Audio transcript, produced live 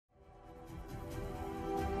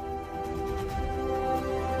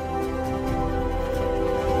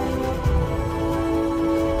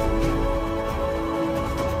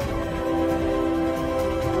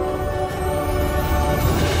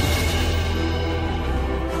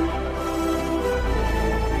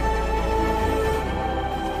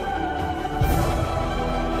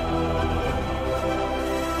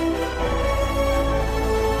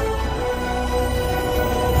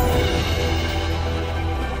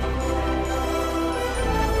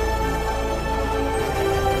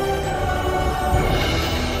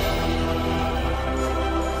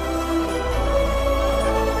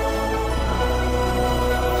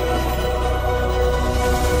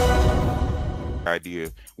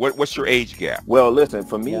idea. What's your age gap? Well, listen,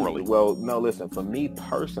 for me, morally? well, no, listen, for me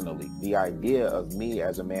personally, the idea of me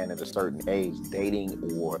as a man at a certain age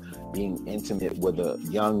dating or being intimate with a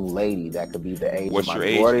young lady that could be the age What's of my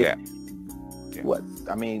your daughter. age gap? What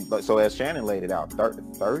I mean, but so as Shannon laid it out,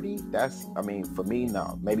 30, that's, I mean, for me,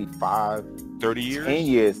 no, maybe 30 years, 10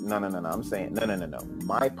 years. No. I'm saying no.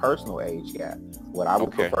 My personal age gap, what I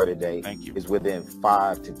would prefer to date is within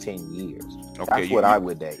 5 to 10 years. Okay, that's what I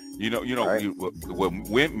would date. Right?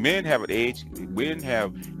 When men have an age,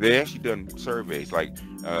 they actually done surveys like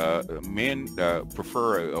men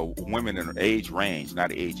prefer women in an age range,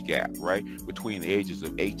 not an age gap, right, between the ages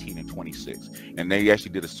of 18 and 26. And they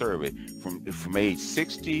actually did a survey from age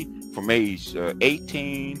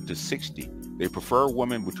 18 to 60. They prefer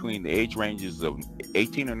women between the age ranges of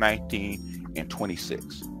 18 or 19 and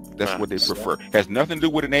 26. That's what they prefer. Has nothing to do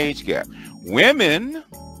with an age gap. Women.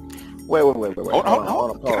 Wait. Hold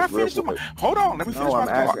on. Can I finish? Hold on. Let me finish my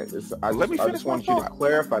thought. I just want you to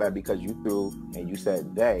clarify that because you threw and you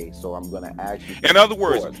said they, so I'm going to ask you. In other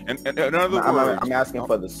words, I'm asking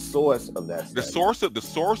for the source of that study. The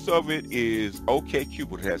source of it is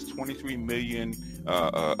OkCupid. It has 23 million.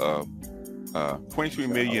 23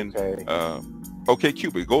 million.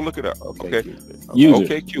 OkCupid. Go look it up. Okay. Users.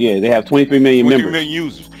 OkCupid. Yeah, they have 23 million members. 23 million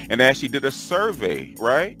users, and they actually did a survey,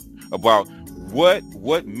 right, about what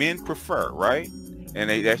men prefer, right? And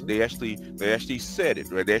they actually said it,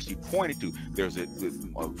 right? They actually pointed to there's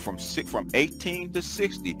from 18 to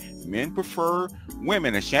 60, men prefer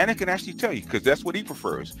women, and Shannon can actually tell you because that's what he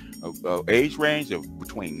prefers. Age range of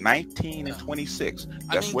between 19 and 26.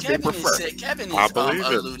 That's what Kevin they prefer. Kevin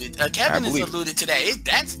is alluded to that.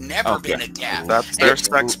 That's never been a gap. That's their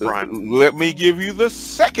sex prime. Let me give you the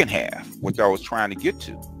second half, which I was trying to get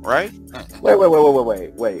to, right?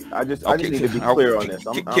 Wait. I just need to be clear on this.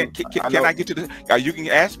 Can I get to the? You can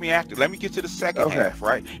ask me after. Let me get to the second half,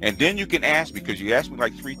 right? And then you can ask me because you asked me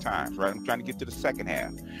like 3 times, right? I'm trying to get to the second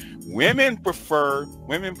half. Women prefer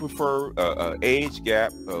age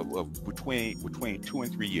gap of between 2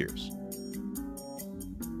 and 3 years.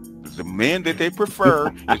 The men that they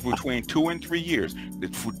prefer is between 2 and 3 years.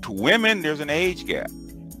 To women, there's an age gap.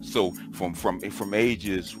 So from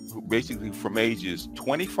ages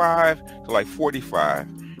 25 to like 45,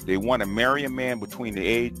 they want to marry a man between an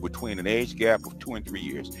age gap of 2 and 3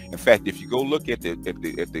 years. In fact, if you go look at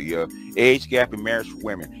the age gap in marriage for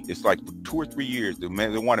women, it's like 2 or 3 years. They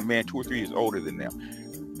want a man 2 or 3 years older than them.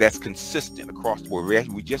 That's consistent across the board.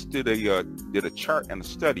 We just did a chart and a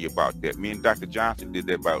study about that. Me and Dr. Johnson did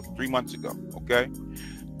that about 3 months ago. Okay,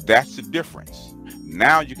 that's the difference.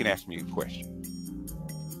 Now you can ask me a question.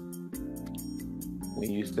 When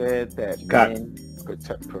you said that men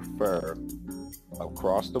prefer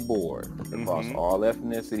across the board, across all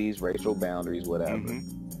ethnicities, racial boundaries, whatever,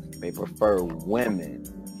 they prefer women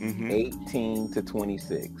 18 to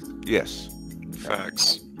 26. Yes.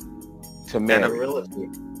 Facts. To marry.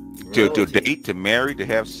 To date, to marry, to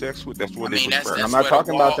have sex with, that's what they prefer. I'm not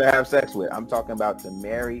talking about to have sex with. I'm talking about to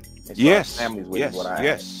marry and start families with. Is what I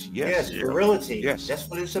yes, virility. Yes, that's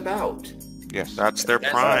what it's about. Yes, that's their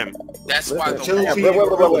prime. That's why.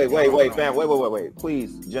 Wait, fam. Wait.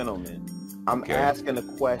 Please, gentlemen. I'm asking a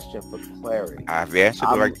question for clarity. I've answered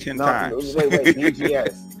it like 10 times. Wait,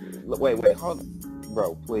 BGS. Wait, hold on.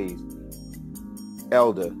 Bro, please.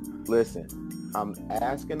 Elder, listen. I'm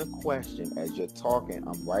asking a question as you're talking.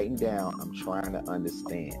 I'm writing down. I'm trying to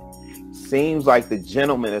understand. Seems like the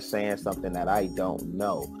gentleman is saying something that I don't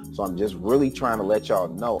know. So I'm just really trying to let y'all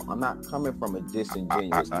know I'm not coming from a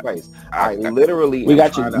disingenuous place. I literally. We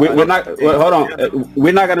got you. We're not. Hold on.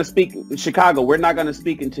 We're not gonna speak Chicago. We're not gonna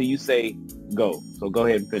speak until you say go. So go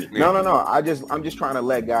ahead and finish. No. I'm just trying to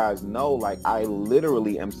let guys know. Like I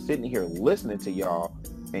literally am sitting here listening to y'all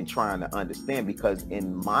and trying to understand because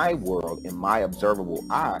in my world, in my observable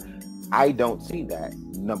eye, I don't see that.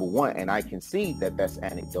 Number one, and I can see that that's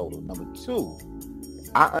anecdotal. Number two,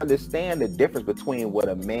 I understand the difference between what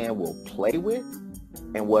a man will play with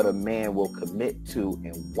and what a man will commit to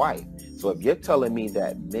and wife. So if you're telling me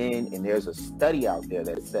that men, and there's a study out there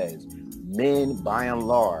that says men by and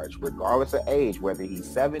large, regardless of age, whether he's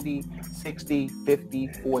 70, 60, 50,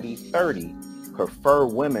 40, 30, prefer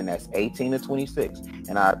women that's 18 to 26.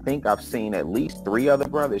 And I think I've seen at least 3 other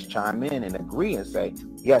brothers chime in and agree and say,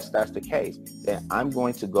 yes, that's the case. Then I'm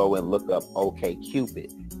going to go and look up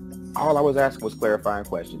OkCupid. All I was asking was clarifying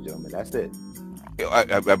questions, gentlemen. That's it.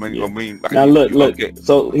 I mean. Now look. Okay.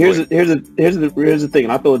 So here's the thing,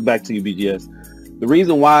 and I'll throw it back to you, BGS. The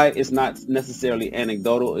reason why it's not necessarily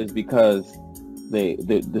anecdotal is because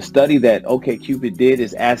the study that OkCupid did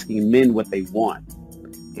is asking men what they want.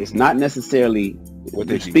 It's not necessarily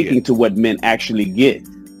you're speaking to what men actually get.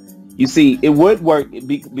 You see, it would work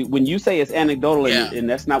when you say it's anecdotal and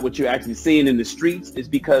that's not what you're actually seeing in the streets. Is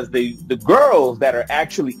because the girls that are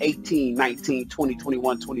actually 18, 19, 20,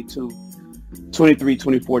 21, 22, 23,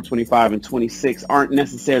 24, 25, and 26 aren't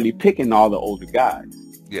necessarily picking all the older guys.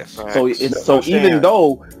 Yes. So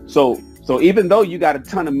even though you got a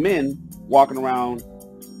ton of men walking around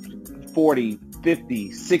 40,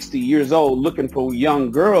 50, 60 years old looking for young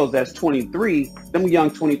girls that's 23, them young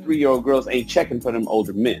 23-year-old girls ain't checking for them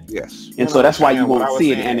older men. Yes. And so that's why you won't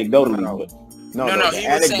see it anecdotally. No, the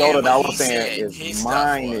anecdote that I was saying is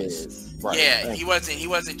mine is. Right. Yeah, he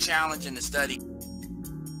wasn't challenging the study.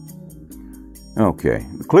 Okay.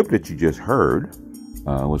 The clip that you just heard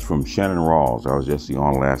was from Shannon Rawls. I was just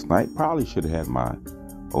on last night. Probably should have had my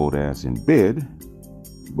old ass in bed,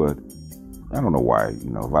 but I don't know why.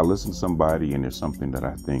 If I listen to somebody and there's something that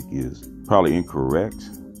I think is probably incorrect,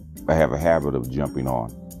 I have a habit of jumping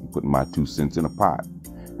on and putting my 2 cents in a pot.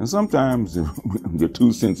 And sometimes your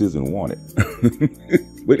 2 cents isn't wanted.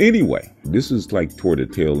 But anyway, this is like toward the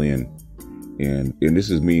tail end. And this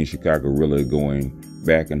is me and Chicago Gorilla going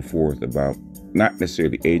back and forth about not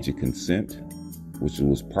necessarily the age of consent, which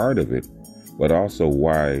was part of it, but also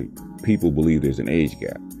why people believe there's an age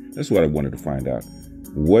gap. That's what I wanted to find out.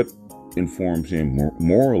 What informs him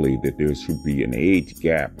morally that there should be an age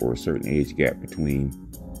gap or a certain age gap between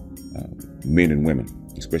men and women,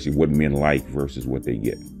 especially what men like versus what they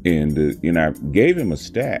get. And I gave him a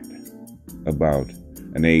stat about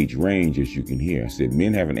an age range, as you can hear. I said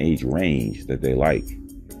men have an age range that they like,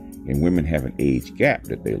 and women have an age gap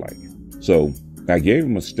that they like. So I gave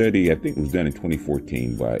him a study, I think it was done in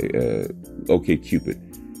 2014 by OkCupid,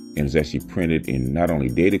 and it's actually printed in not only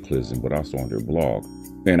Dataclysm, but also on their blog.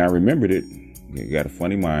 And I remembered it. I got a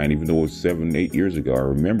funny mind, even though it was 7-8 years ago. I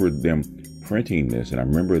remembered them printing this, and I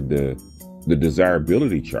remembered the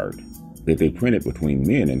desirability chart that they printed between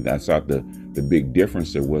men, and I saw the big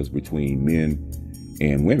difference there was between men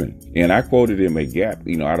and women. And I quoted him a gap,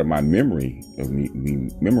 out of my memory of me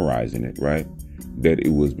memorizing it, right? That it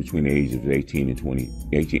was between the ages of 18 and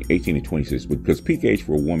 26, because peak age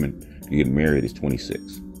for a woman to get married is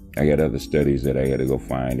 26. I got other studies that I got to go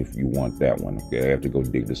find if you want that one. Okay, I have to go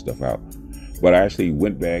dig this stuff out. But I actually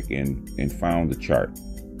went back and found the chart.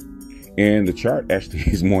 And the chart actually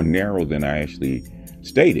is more narrow than I actually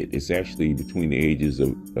stated. It's actually between the ages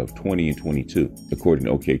of 20 and 22, according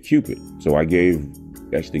to OkCupid. So I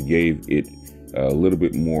actually gave it a little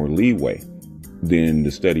bit more leeway than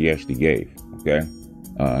the study actually gave. Okay.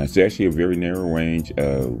 It's actually a very narrow range.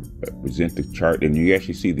 Present the chart, and you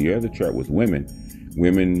actually see the other chart with women.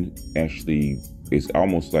 Women actually is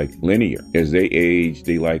almost like linear. As they age,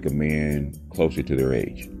 they like a man closer to their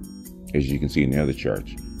age, as you can see in the other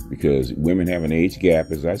charts, because women have an age gap,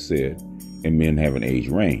 as I said, and men have an age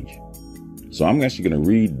range. So I'm actually going to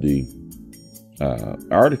read the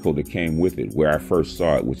article that came with it, where I first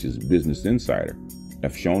saw it, which is Business Insider.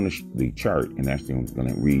 I've shown the chart, and actually I'm going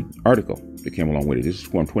to read the article that came along with it. This is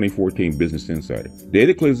from 2014 Business Insider.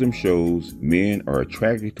 Dataclysm shows men are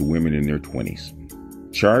attracted to women in their 20s.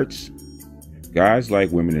 Charts, guys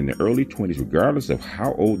like women in their early 20s, regardless of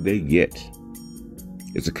how old they get.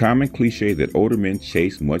 It's a common cliche that older men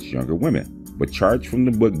chase much younger women, but charts from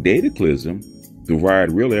the book Dataclysm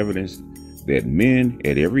provide real evidence that men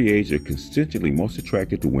at every age are consistently most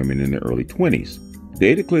attracted to women in their early 20s.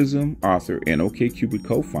 Dataclysm author and OkCupid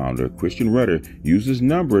co-founder Christian Rudder uses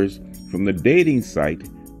numbers from the dating site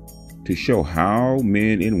to show how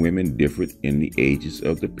men and women differ in the ages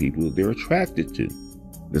of the people they're attracted to.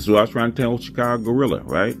 This is what I was trying to tell Chicago Gorilla,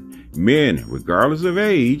 right? Men, regardless of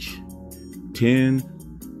age, tend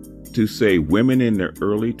to say women in their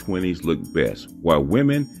early 20s look best, while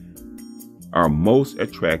women are most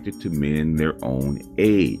attracted to men their own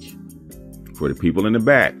age. For the people in the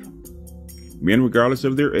back, men, regardless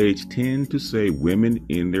of their age, tend to say women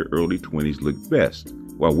in their early 20s look best,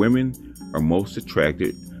 while women are most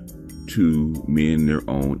attracted to men their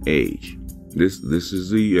own age. This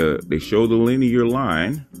is they show the linear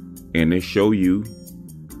line, and they show you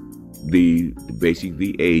basically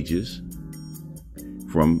the ages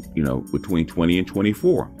from, between 20 and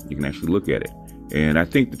 24. You can actually look at it. And I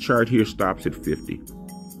think the chart here stops at 50.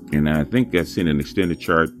 And I think that's in an extended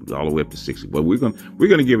chart all the way up to 60. But we're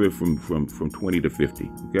gonna give it from 20 to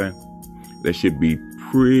 50. Okay, that should be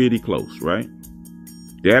pretty close, right?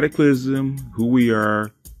 Dataclysm, who we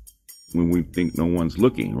are when we think no one's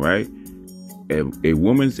looking, right? A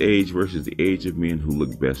woman's age versus the age of men who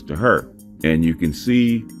look best to her. And you can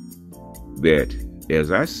see that, as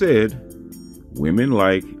I said, women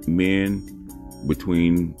like men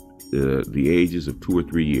between the ages of 2 or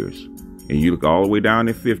 3 years. and you look all the way down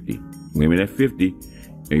at 50, women at 50,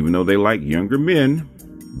 even though they like younger men,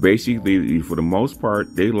 basically, for the most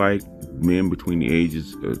part, they like men between the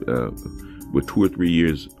ages with 2 or 3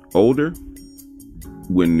 years older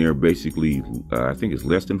when they're basically, I think it's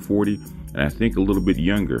less than 40, and I think a little bit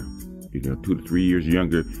younger, 2 to 3 years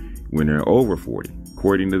younger when they're over 40,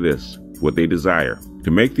 according to this, what they desire.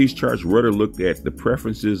 To make these charts, Rudder looked at the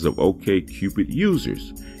preferences of OkCupid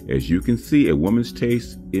users. As you can see, a woman's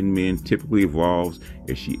taste in men typically evolves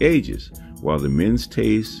as she ages, while the men's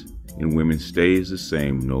taste in women stays the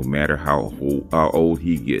same no matter how old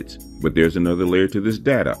he gets. But there's another layer to this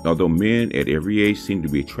data. Although men at every age seem to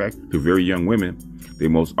be attracted to very young women, they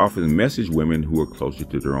most often message women who are closer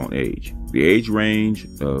to their own age. The age range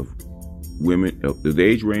of women,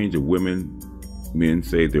 men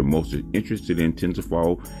say they're most interested in tends to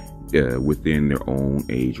fall within their own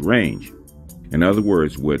age range. In other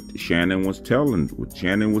words, what Shannon was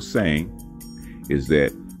saying is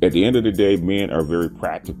that at the end of the day, men are very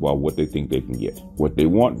practical about what they think they can get, what they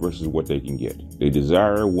want versus what they can get. They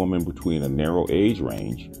desire a woman between a narrow age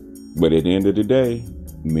range, but at the end of the day,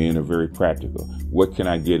 men are very practical. What can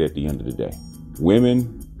I get at the end of the day?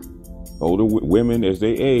 Older women, as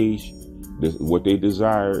they age, what they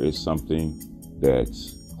desire is something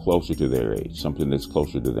that's closer to their age, something that's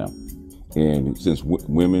closer to them. And since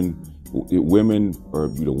women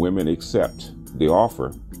accept the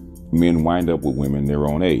offer, men wind up with women their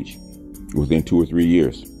own age within 2 or 3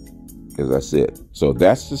 years, as I said. So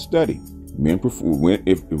that's the study. Men prefer,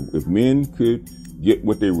 if men could get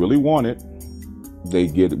what they really wanted, they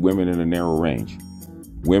get women in a narrow range.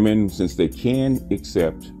 Women, since they can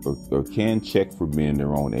accept or can check for men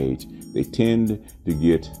their own age, they tend to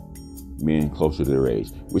get men closer to their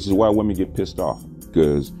age, which is why women get pissed off,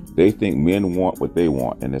 because they think men want what they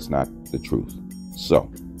want, and that's not the truth. So,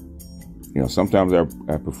 sometimes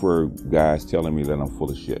I prefer guys telling me that I'm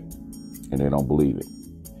full of shit, and they don't believe it.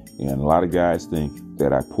 And a lot of guys think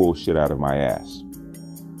that I pull shit out of my ass,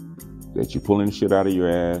 that you're pulling shit out of your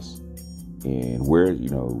ass, and where,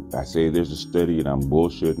 I say there's a study and I'm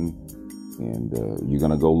bullshitting, and you're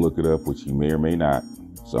going to go look it up, which you may or may not.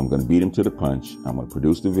 So I'm going to beat him to the punch. I'm going to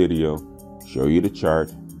produce the video, show you the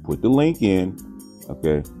chart, put the link in,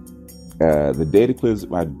 okay? The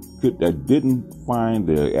Dataclysm, I didn't find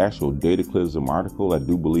the actual Dataclysm article. I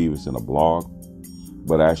do believe it's in a blog,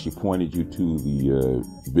 but I actually pointed you to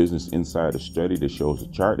the Business Insider study that shows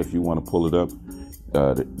the chart. If you want to pull it up,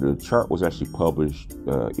 the chart was actually published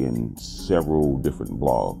in several different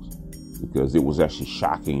blogs because it was actually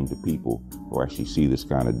shocking to people who actually see this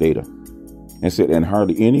kind of data. And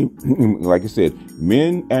hardly any, like I said,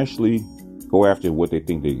 men actually go after what they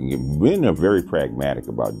think they can get. Men are very pragmatic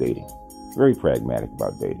about dating. Very pragmatic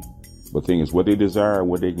about dating. But the thing is, what they desire,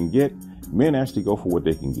 what they can get, men actually go for what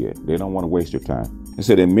they can get. They don't want to waste their time. I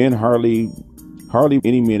said that men hardly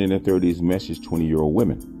any men in their 30s message 20-year-old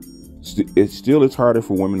women. It's harder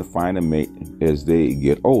for women to find a mate as they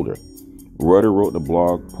get older. Rudder wrote the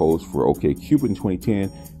blog post for OkCupid in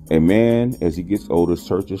 2010. A man, as he gets older,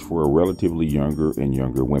 searches for a relatively younger and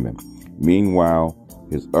younger women. Meanwhile,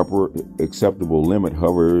 his upper acceptable limit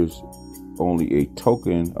hovers only a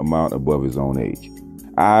token amount above his own age.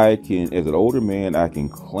 As an older man, I can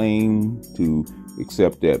claim to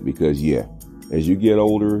accept that because, as you get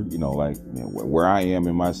older, where I am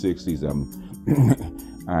in my 60s,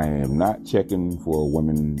 I am not checking for a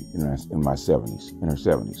woman in her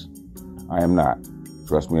 70s. I am not.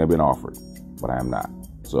 Trust me, I've been offered, but I am not.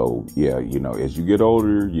 So, as you get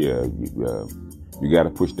older, you got to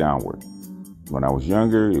push downward. When I was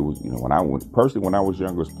younger, it was, when I was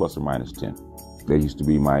younger, it was plus or minus 10. That used to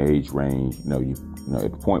be my age range.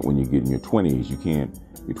 At the point when you get in your 20s,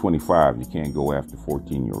 you're 25, you can't go after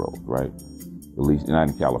 14-year-olds, right? At least not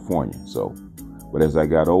in California. So, but as I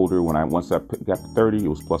got older, once I got to 30, it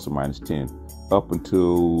was plus or minus 10, up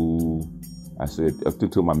until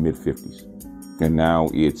my mid 50s. And now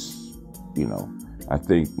it's, I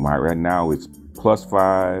think right now it's plus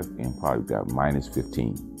 5 and probably got minus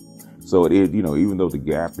 15. So it is, even though the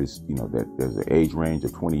gap is, that there's an age range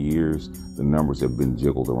of 20 years, the numbers have been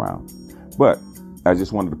jiggled around. But I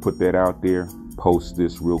just wanted to put that out there, post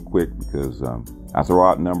this real quick because I throw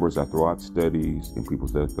out numbers, I throw out studies, and people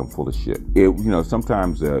say I'm full of shit.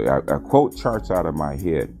 Sometimes I quote charts out of my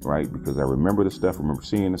head, right? Because I remember the stuff, I remember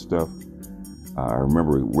seeing the stuff. I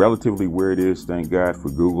remember relatively where it is, thank God for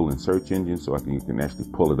Google and search engines, so you can actually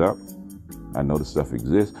pull it up. I know the stuff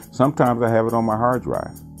exists. Sometimes I have it on my hard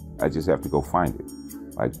drive. I just have to go find it.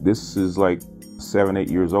 Like this is like 7, 8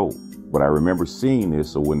 years old, but I remember seeing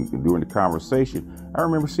this. So during the conversation, I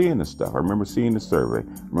remember seeing this stuff. I remember seeing the survey.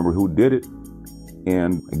 I remember who did it.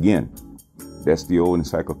 And again, That's the old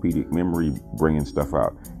encyclopedic memory bringing stuff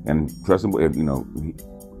out. And trust me, you know,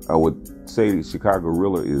 I would say the Chicago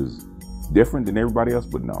Gorilla is different than everybody else,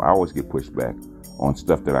 but no, I always get pushed back on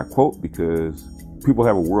stuff that I quote because people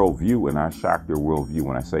have a worldview and I shock their worldview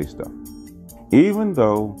when I say stuff. Even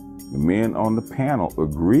though the men on the panel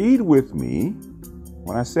agreed with me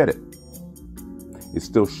when I said it, it's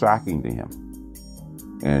still shocking to him.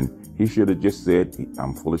 And he should have just said,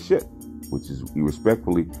 I'm full of shit, which is really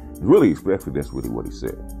respectfully, that's really what he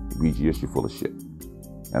said. BGS, you're full of shit.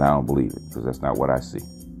 And I don't believe it because that's not what I see.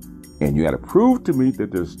 And you got to prove to me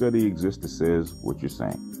that there's a study exists that says what you're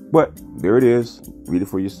saying. But there it is. Read it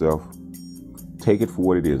for yourself. Take it for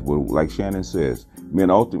what it is. But like Shannon says, men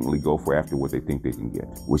ultimately go for after what they think they can get,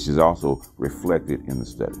 which is also reflected in the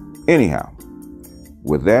study. Anyhow,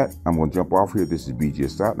 with that, I'm going to jump off here. This is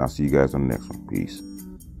BGS out, and I'll see you guys on the next one. Peace.